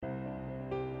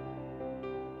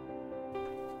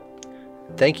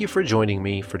Thank you for joining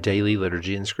me for Daily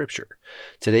Liturgy and Scripture.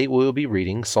 Today we will be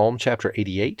reading Psalm chapter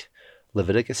 88,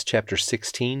 Leviticus chapter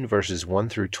 16, verses 1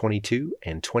 through 22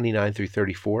 and 29 through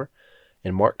 34,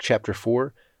 and Mark chapter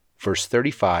 4, verse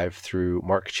 35 through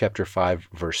Mark chapter 5,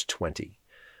 verse 20.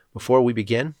 Before we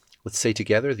begin, let's say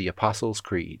together the Apostles'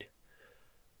 Creed.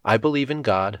 I believe in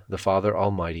God, the Father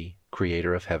Almighty,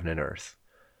 creator of heaven and earth.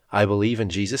 I believe in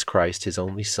Jesus Christ, his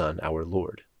only Son, our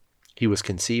Lord. He was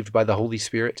conceived by the Holy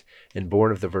Spirit and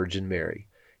born of the Virgin Mary.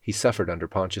 He suffered under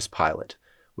Pontius Pilate,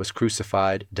 was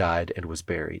crucified, died, and was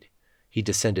buried. He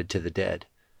descended to the dead.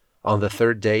 On the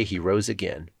third day he rose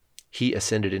again. He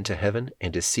ascended into heaven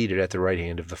and is seated at the right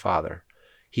hand of the Father.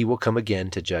 He will come again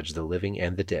to judge the living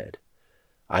and the dead.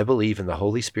 I believe in the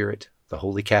Holy Spirit, the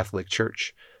Holy Catholic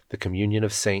Church, the communion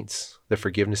of saints, the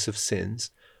forgiveness of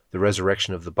sins, the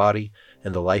resurrection of the body,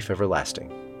 and the life everlasting.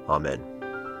 Amen.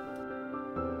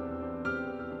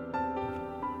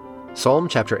 Psalm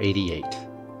chapter 88.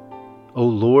 O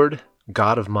Lord,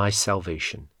 God of my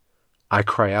salvation, I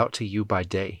cry out to you by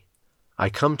day. I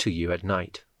come to you at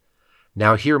night.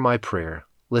 Now hear my prayer,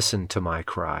 listen to my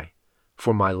cry,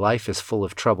 for my life is full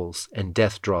of troubles, and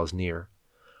death draws near.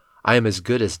 I am as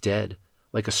good as dead,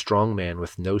 like a strong man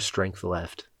with no strength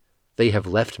left. They have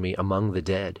left me among the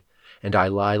dead, and I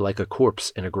lie like a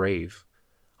corpse in a grave.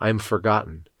 I am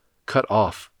forgotten, cut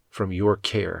off from your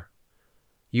care.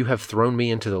 You have thrown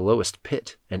me into the lowest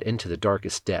pit and into the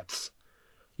darkest depths.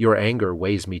 Your anger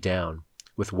weighs me down.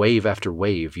 With wave after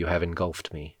wave you have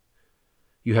engulfed me.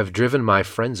 You have driven my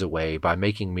friends away by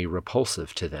making me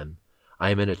repulsive to them. I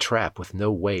am in a trap with no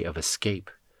way of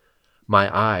escape.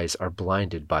 My eyes are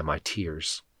blinded by my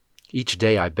tears. Each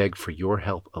day I beg for your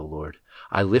help, O Lord.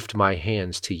 I lift my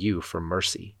hands to you for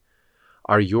mercy.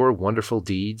 Are your wonderful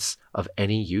deeds of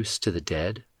any use to the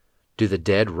dead? Do the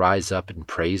dead rise up and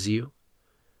praise you?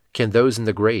 Can those in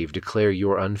the grave declare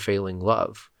your unfailing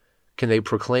love? Can they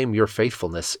proclaim your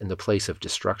faithfulness in the place of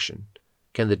destruction?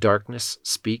 Can the darkness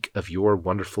speak of your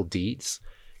wonderful deeds?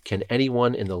 Can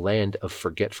anyone in the land of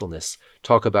forgetfulness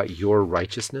talk about your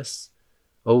righteousness?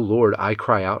 O Lord, I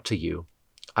cry out to you.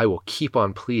 I will keep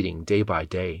on pleading day by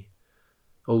day.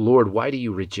 O Lord, why do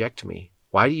you reject me?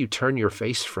 Why do you turn your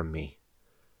face from me?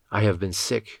 I have been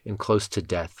sick and close to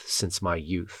death since my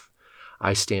youth.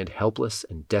 I stand helpless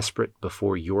and desperate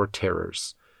before your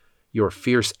terrors. Your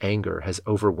fierce anger has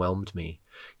overwhelmed me.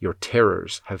 Your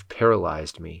terrors have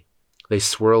paralyzed me. They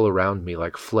swirl around me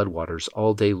like floodwaters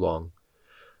all day long.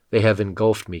 They have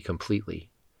engulfed me completely.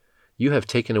 You have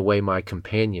taken away my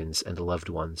companions and loved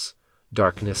ones.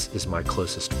 Darkness is my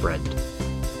closest friend.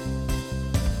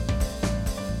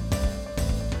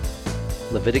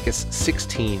 Leviticus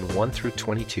 16, 1 through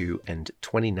 22 and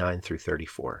 29 through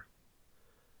 34.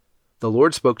 The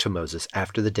Lord spoke to Moses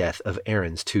after the death of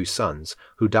Aaron's 2 sons,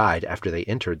 who died after they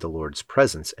entered the Lord's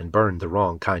presence and burned the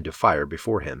wrong kind of fire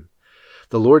before him.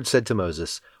 The Lord said to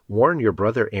Moses, "Warn your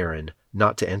brother Aaron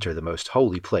not to enter the most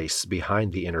holy place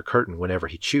behind the inner curtain whenever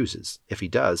he chooses. If he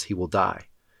does, he will die.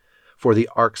 For the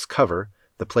ark's cover,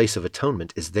 the place of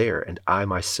atonement, is there, and I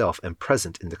myself am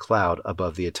present in the cloud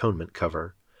above the atonement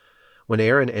cover. When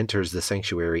Aaron enters the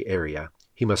sanctuary area,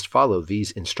 he must follow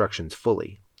these instructions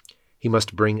fully. He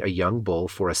must bring a young bull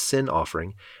for a sin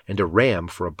offering and a ram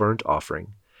for a burnt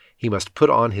offering. He must put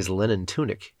on his linen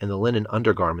tunic and the linen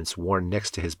undergarments worn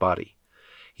next to his body.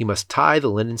 He must tie the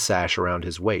linen sash around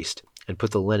his waist and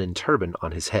put the linen turban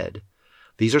on his head.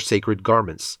 These are sacred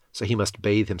garments, so he must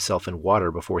bathe himself in water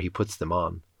before he puts them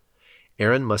on.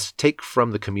 Aaron must take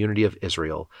from the community of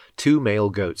Israel 2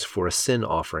 male goats for a sin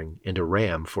offering and a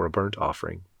ram for a burnt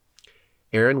offering.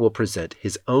 Aaron will present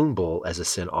his own bull as a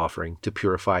sin offering to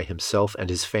purify himself and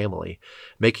his family,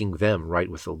 making them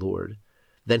right with the Lord.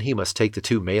 Then he must take the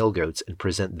 2 male goats and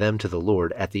present them to the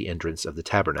Lord at the entrance of the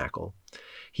tabernacle.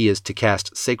 He is to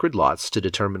cast sacred lots to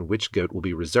determine which goat will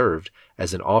be reserved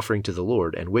as an offering to the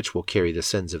Lord and which will carry the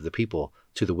sins of the people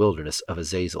to the wilderness of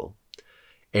Azazel.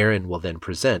 Aaron will then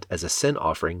present as a sin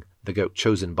offering the goat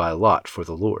chosen by lot for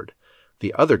the Lord.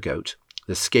 The other goat,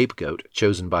 the scapegoat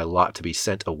chosen by lot to be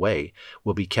sent away,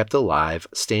 will be kept alive,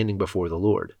 standing before the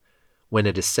Lord. When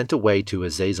it is sent away to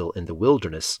Azazel in the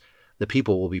wilderness, the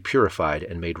people will be purified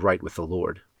and made right with the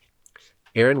Lord.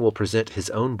 Aaron will present his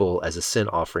own bull as a sin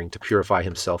offering to purify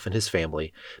himself and his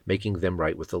family, making them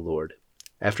right with the Lord.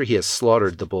 After he has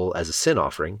slaughtered the bull as a sin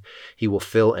offering, he will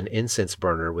fill an incense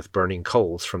burner with burning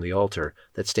coals from the altar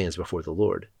that stands before the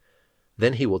Lord.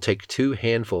 Then he will take 2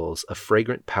 handfuls of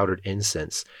fragrant powdered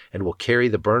incense and will carry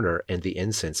the burner and the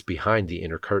incense behind the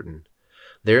inner curtain.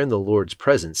 There in the Lord's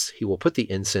presence he will put the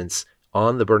incense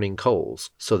on the burning coals,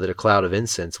 so that a cloud of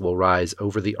incense will rise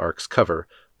over the ark's cover,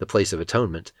 the place of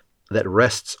atonement, that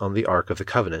rests on the Ark of the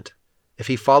Covenant. If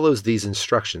he follows these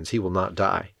instructions, he will not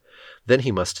die. Then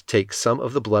he must take some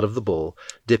of the blood of the bull,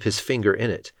 dip his finger in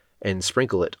it, and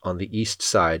sprinkle it on the east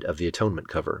side of the atonement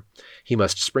cover. He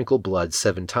must sprinkle blood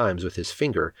 7 times with his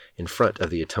finger in front of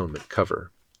the atonement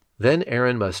cover. Then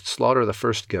Aaron must slaughter the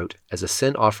first goat as a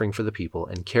sin offering for the people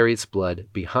and carry its blood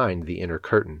behind the inner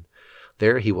curtain.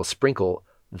 There he will sprinkle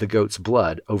the goat's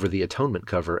blood over the atonement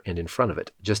cover and in front of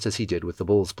it, just as he did with the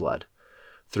bull's blood.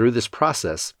 Through this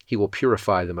process, he will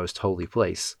purify the most holy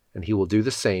place, and he will do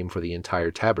the same for the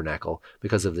entire tabernacle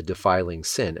because of the defiling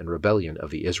sin and rebellion of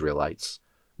the Israelites.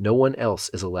 No one else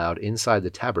is allowed inside the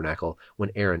tabernacle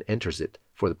when Aaron enters it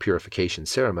for the purification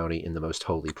ceremony in the most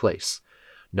holy place.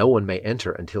 No one may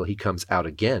enter until he comes out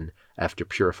again after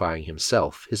purifying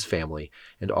himself, his family,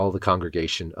 and all the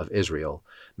congregation of Israel,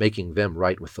 making them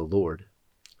right with the Lord.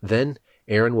 Then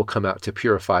Aaron will come out to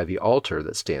purify the altar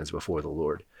that stands before the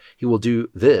Lord. He will do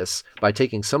this by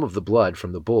taking some of the blood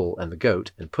from the bull and the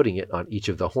goat and putting it on each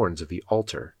of the horns of the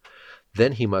altar.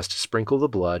 Then he must sprinkle the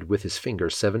blood with his finger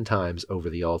 7 times over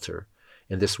the altar.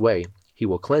 In this way he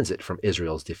will cleanse it from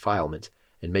Israel's defilement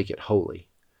and make it holy.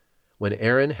 When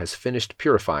Aaron has finished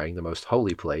purifying the most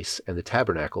holy place and the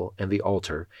tabernacle and the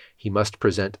altar, he must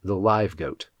present the live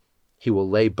goat. He will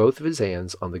lay both of his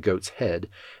hands on the goat's head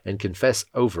and confess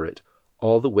over it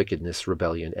all the wickedness,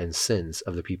 rebellion, and sins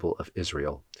of the people of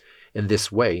Israel. In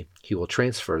this way he will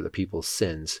transfer the people's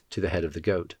sins to the head of the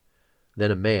goat. Then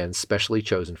a man specially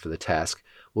chosen for the task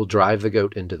will drive the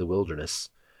goat into the wilderness.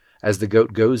 As the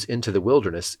goat goes into the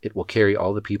wilderness, it will carry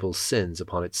all the people's sins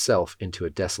upon itself into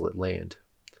a desolate land.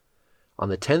 On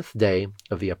the 10th day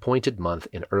of the appointed month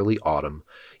in early autumn,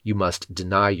 you must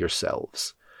deny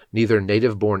yourselves. Neither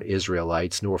native-born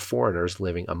Israelites nor foreigners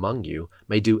living among you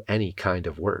may do any kind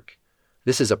of work.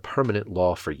 This is a permanent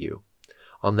law for you.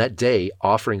 On that day,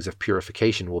 offerings of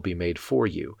purification will be made for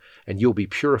you, and you will be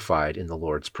purified in the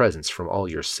Lord's presence from all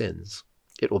your sins.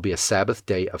 It will be a Sabbath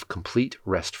day of complete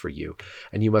rest for you,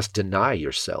 and you must deny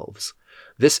yourselves.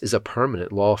 This is a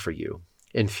permanent law for you.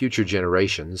 In future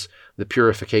generations, the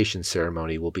purification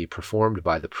ceremony will be performed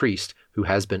by the priest who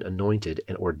has been anointed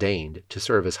and ordained to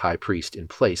serve as high priest in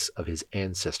place of his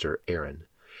ancestor Aaron.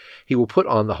 He will put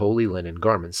on the holy linen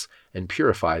garments and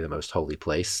purify the most holy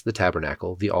place, the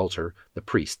tabernacle, the altar, the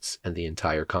priests, and the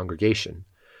entire congregation.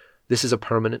 This is a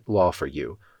permanent law for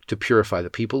you, to purify the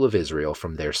people of Israel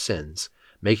from their sins,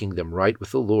 making them right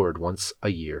with the Lord once a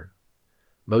year.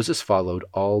 Moses followed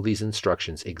all these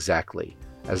instructions exactly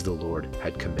as the Lord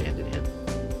had commanded him.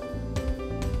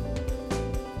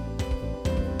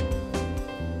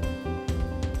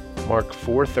 Mark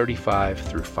 4:35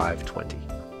 through 5:20.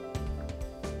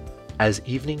 As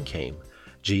evening came,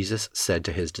 Jesus said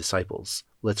to his disciples,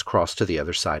 "Let's cross to the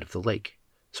other side of the lake."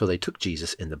 So they took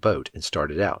Jesus in the boat and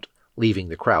started out, leaving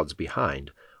the crowds behind,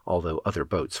 although other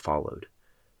boats followed.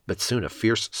 But soon a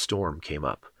fierce storm came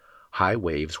up. High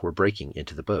waves were breaking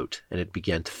into the boat, and it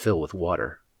began to fill with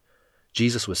water.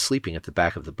 Jesus was sleeping at the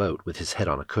back of the boat with his head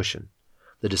on a cushion.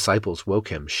 The disciples woke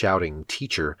him, shouting,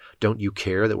 "Teacher, don't you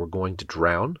care that we're going to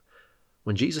drown?"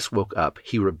 When Jesus woke up,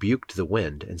 he rebuked the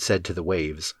wind and said to the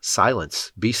waves,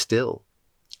 "Silence, be still."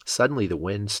 Suddenly the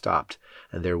wind stopped,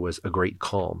 and there was a great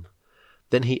calm.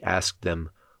 Then he asked them,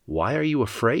 "Why are you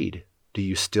afraid? Do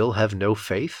you still have no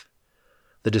faith?"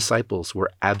 The disciples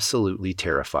were absolutely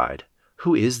terrified.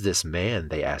 "Who is this man?"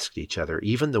 they asked each other.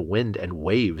 "Even the wind and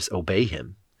waves obey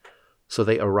him." So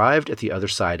they arrived at the other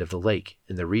side of the lake,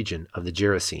 in the region of the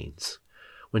Gerasenes.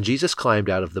 When Jesus climbed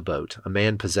out of the boat, a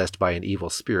man possessed by an evil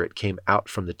spirit came out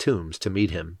from the tombs to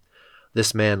meet him.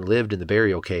 This man lived in the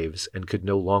burial caves and could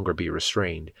no longer be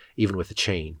restrained, even with a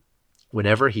chain.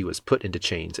 Whenever he was put into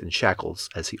chains and shackles,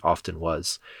 as he often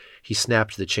was, he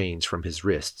snapped the chains from his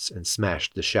wrists and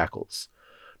smashed the shackles.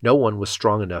 No one was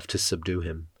strong enough to subdue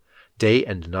him. Day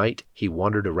and night he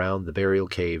wandered around the burial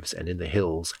caves and in the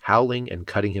hills, howling and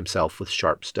cutting himself with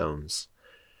sharp stones.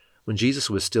 When Jesus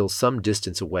was still some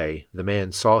distance away, the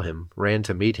man saw him, ran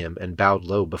to meet him, and bowed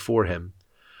low before him.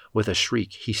 With a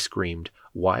shriek he screamed,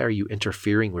 "Why are you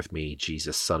interfering with me,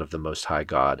 Jesus, Son of the Most High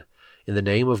God? In the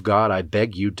name of God, I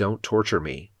beg you, don't torture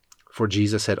me." For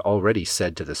Jesus had already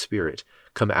said to the spirit,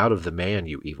 "Come out of the man,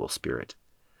 you evil spirit."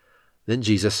 Then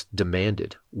Jesus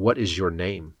demanded, "What is your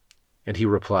name?" And he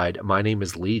replied, "My name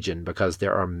is Legion, because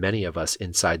there are many of us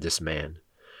inside this man."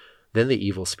 Then the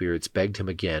evil spirits begged him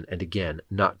again and again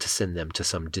not to send them to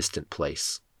some distant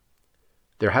place.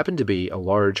 There happened to be a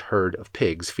large herd of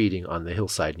pigs feeding on the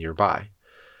hillside nearby.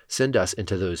 "Send us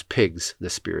into those pigs," the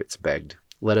spirits begged.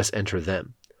 "Let us enter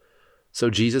them." So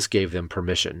Jesus gave them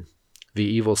permission. The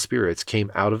evil spirits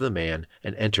came out of the man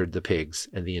and entered the pigs,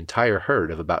 and the entire herd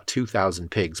of about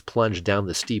 2,000 pigs plunged down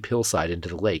the steep hillside into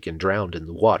the lake and drowned in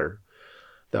the water.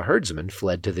 The herdsmen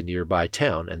fled to the nearby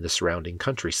town and the surrounding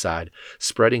countryside,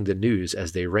 spreading the news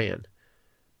as they ran.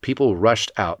 People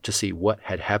rushed out to see what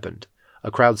had happened.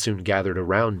 A crowd soon gathered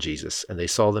around Jesus, and they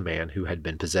saw the man who had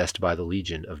been possessed by the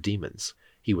legion of demons.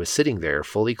 He was sitting there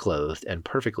fully clothed and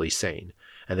perfectly sane,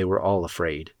 and they were all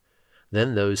afraid.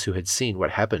 Then those who had seen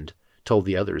what happened told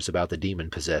the others about the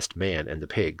demon-possessed man and the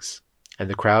pigs, and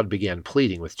the crowd began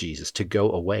pleading with Jesus to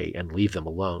go away and leave them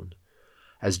alone.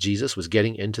 As Jesus was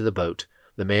getting into the boat,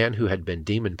 the man who had been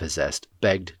demon-possessed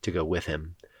begged to go with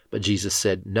him. But Jesus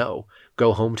said, "No,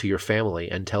 go home to your family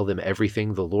and tell them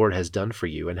everything the Lord has done for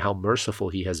you and how merciful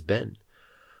he has been."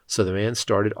 So the man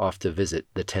started off to visit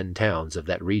the 10 towns of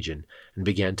that region and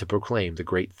began to proclaim the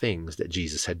great things that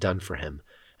Jesus had done for him,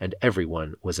 and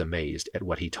everyone was amazed at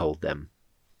what he told them.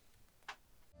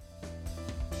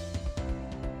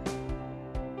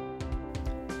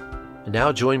 And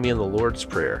now join me in the Lord's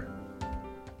Prayer.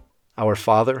 Our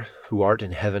Father, who art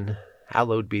in heaven,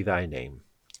 hallowed be thy name.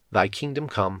 Thy kingdom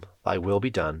come, thy will be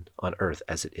done, on earth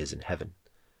as it is in heaven.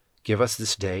 Give us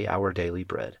this day our daily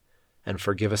bread, and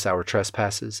forgive us our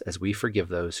trespasses as we forgive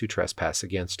those who trespass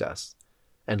against us.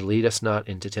 And lead us not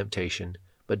into temptation,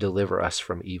 but deliver us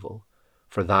from evil.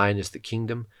 For thine is the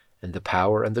kingdom, and the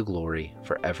power, and the glory,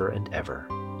 forever and ever.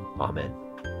 Amen.